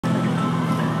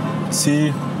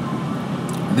See,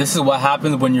 this is what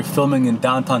happens when you're filming in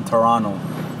downtown Toronto.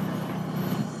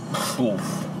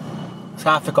 Oof.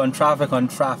 Traffic on traffic on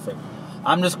traffic.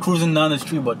 I'm just cruising down the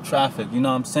street, but traffic, you know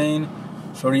what I'm saying?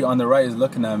 Shorty on the right is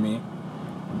looking at me.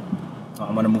 Oh,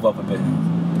 I'm gonna move up a bit.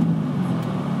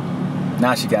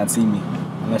 Now she can't see me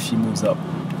unless she moves up.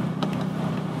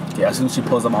 Okay, as soon as she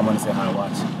pulls up, I'm gonna say hi,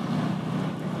 watch.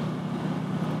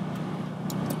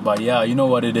 But yeah, you know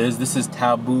what it is. This is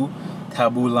Taboo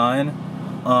line.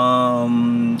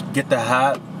 Get the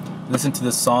hat, listen to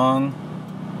the song,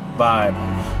 vibe.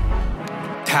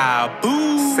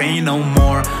 Taboo, say no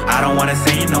more. I don't wanna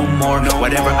say no more.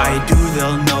 Whatever I do,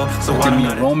 they'll know. So Look at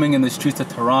me roaming in the streets of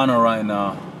Toronto right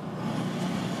now.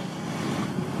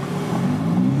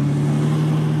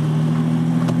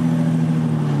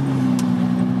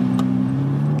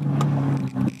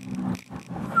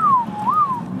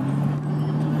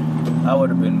 That would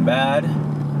have been bad,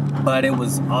 but it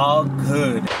was all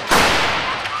good.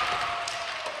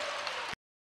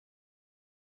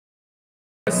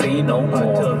 Say no more.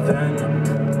 Until then,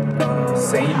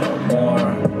 say no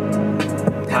more.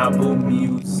 Taboo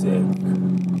music.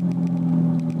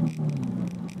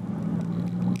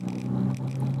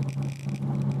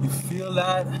 You feel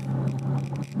that?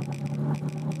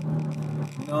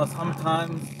 You know,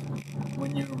 sometimes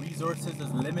when your resources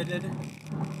is limited,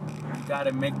 you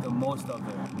gotta make the most of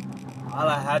it. All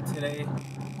I had today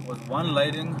was one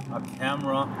lighting, a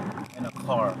camera, and a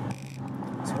car.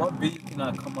 So what video can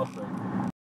I come up with?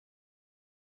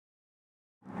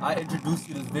 I introduced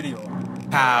you to this video.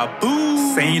 Taboo,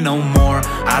 say no more.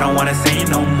 I don't wanna say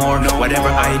no more. Whatever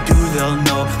I do, they'll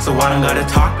know. So I don't gotta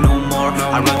talk no more.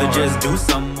 I'd rather just do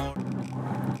some more.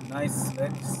 Nice,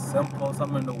 slick, simple,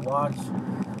 something to watch,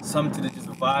 something to just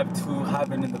vibe to,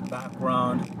 having in the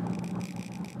background.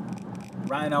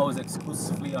 Right now it's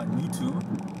exclusively on YouTube,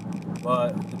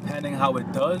 but depending how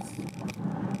it does,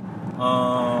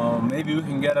 maybe we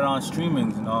can get it on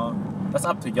streaming, you know. That's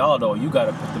up to y'all though. You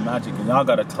gotta put the magic and y'all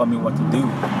gotta tell me what to do. You know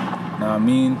what I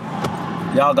mean?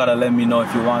 Y'all gotta let me know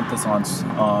if you want this on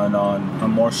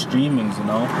more streamings, you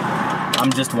know. I'm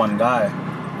just one guy.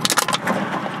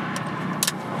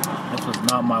 This was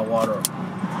not my water.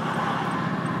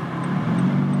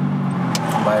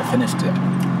 But I finished it.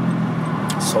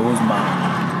 So was mine.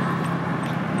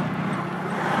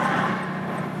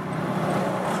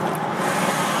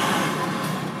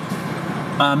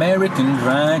 American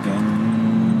Dragon.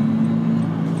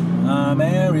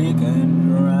 American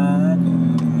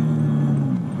Dragon.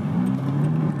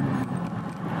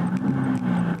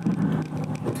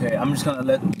 Okay, I'm just gonna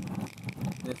let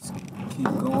this keep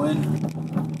going.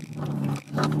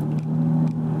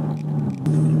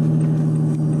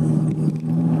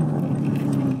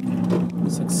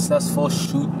 Successful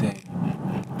shoot day.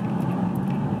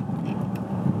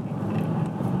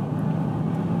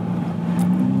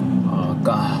 Oh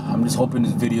God, I'm just hoping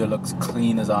this video looks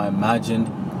clean as I imagined.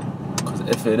 Because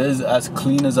if it is as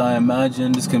clean as I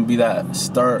imagined, this can be that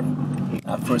start,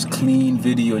 that first clean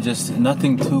video. Just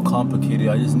nothing too complicated.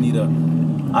 I just need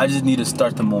to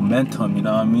start the momentum. You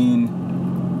know what I mean?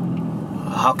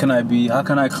 How can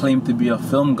I claim to be a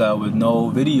film guy with no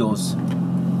videos?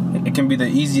 It can be the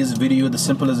easiest video, the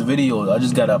simplest video. I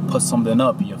just gotta put something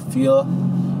up. You feel?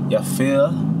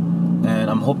 And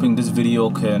I'm hoping this video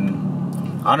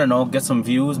can, I don't know, get some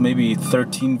views, maybe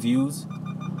 13 views.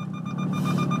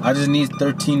 I just need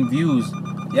 13 views.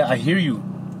 Yeah, I hear you.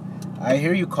 I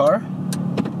hear you, car.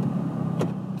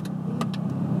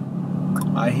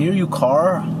 I hear you,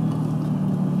 car.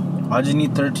 I just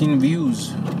need 13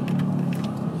 views.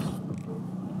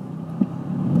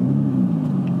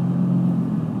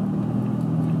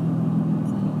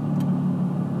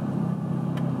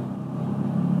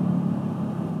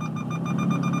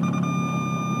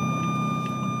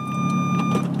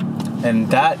 And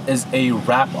that is a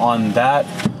wrap on that.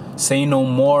 Say no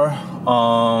more.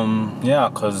 Yeah,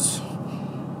 cause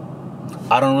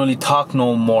I don't really talk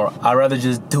no more. I'd rather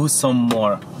just do some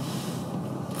more.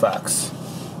 Facts.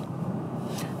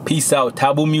 Peace out.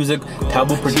 Taboo music,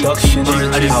 Taboo production.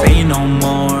 I just say no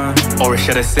more. Or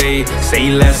should I say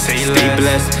less, stay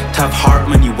blessed. Tough heart,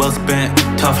 money well spent.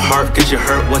 Tough heart, get you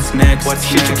hurt, what's next?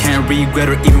 Shit you can't regret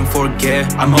or even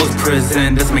forget. I'm always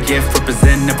present, that's my gift,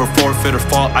 represent. Never forfeit or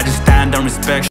fall, I just stand on respect.